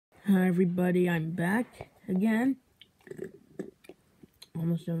Hi everybody, I'm back again.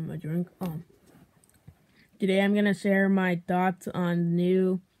 Almost done with my drink. Today I'm gonna share my thoughts on the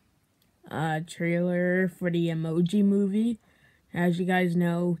new trailer for the Emoji movie. As you guys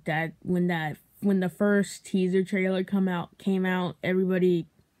know, that when the first teaser trailer came out, everybody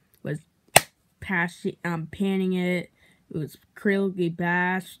was panning it. It was critically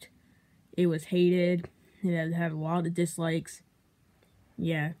bashed. It was hated. It had a lot of dislikes.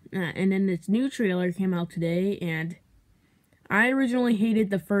 Yeah, and then this new trailer came out today, and I originally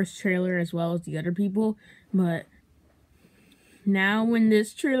hated the first trailer as well as the other people, but now when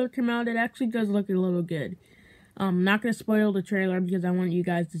this trailer came out, it actually does look a little good. I'm not gonna spoil the trailer because I want you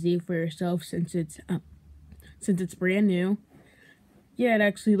guys to see it for yourself since it's brand new. Yeah, it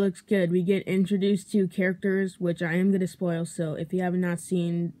actually looks good. We get introduced to characters, which I am gonna spoil. So if you have not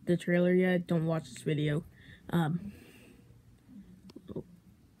seen the trailer yet, don't watch this video.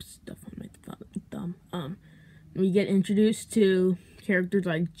 Stuff on my thumb. We get introduced to characters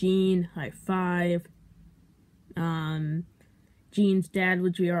like Gene, High Five, Gene's dad,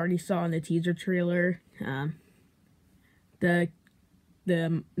 which we already saw in the teaser trailer, the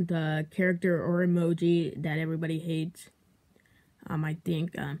character or emoji that everybody hates, I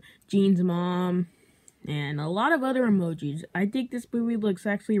think, Gene's mom, and a lot of other emojis. I think this movie looks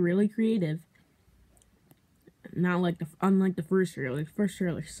actually really creative. Not like unlike the first trailer. The first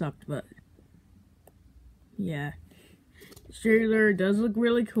trailer sucked, but yeah. The trailer does look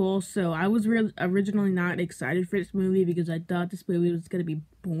really cool, so I was originally not excited for this movie because I thought this movie was going to be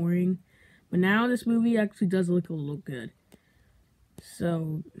boring. But now this movie actually does look a little good.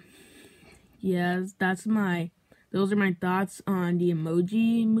 So, yeah, those are my thoughts on the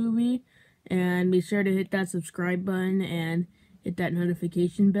Emoji movie. And be sure to hit that subscribe button and hit that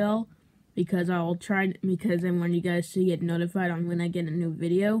notification bell because I want you guys to get notified on when I get a new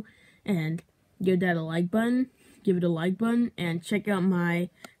video. And give that a like button. Give it a like button and check out my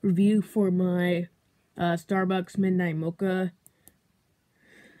review for my Starbucks Midnight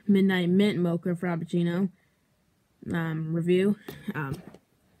Mint Mocha Frappuccino review.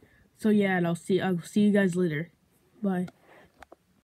 So yeah, and I'll see you guys later. Bye.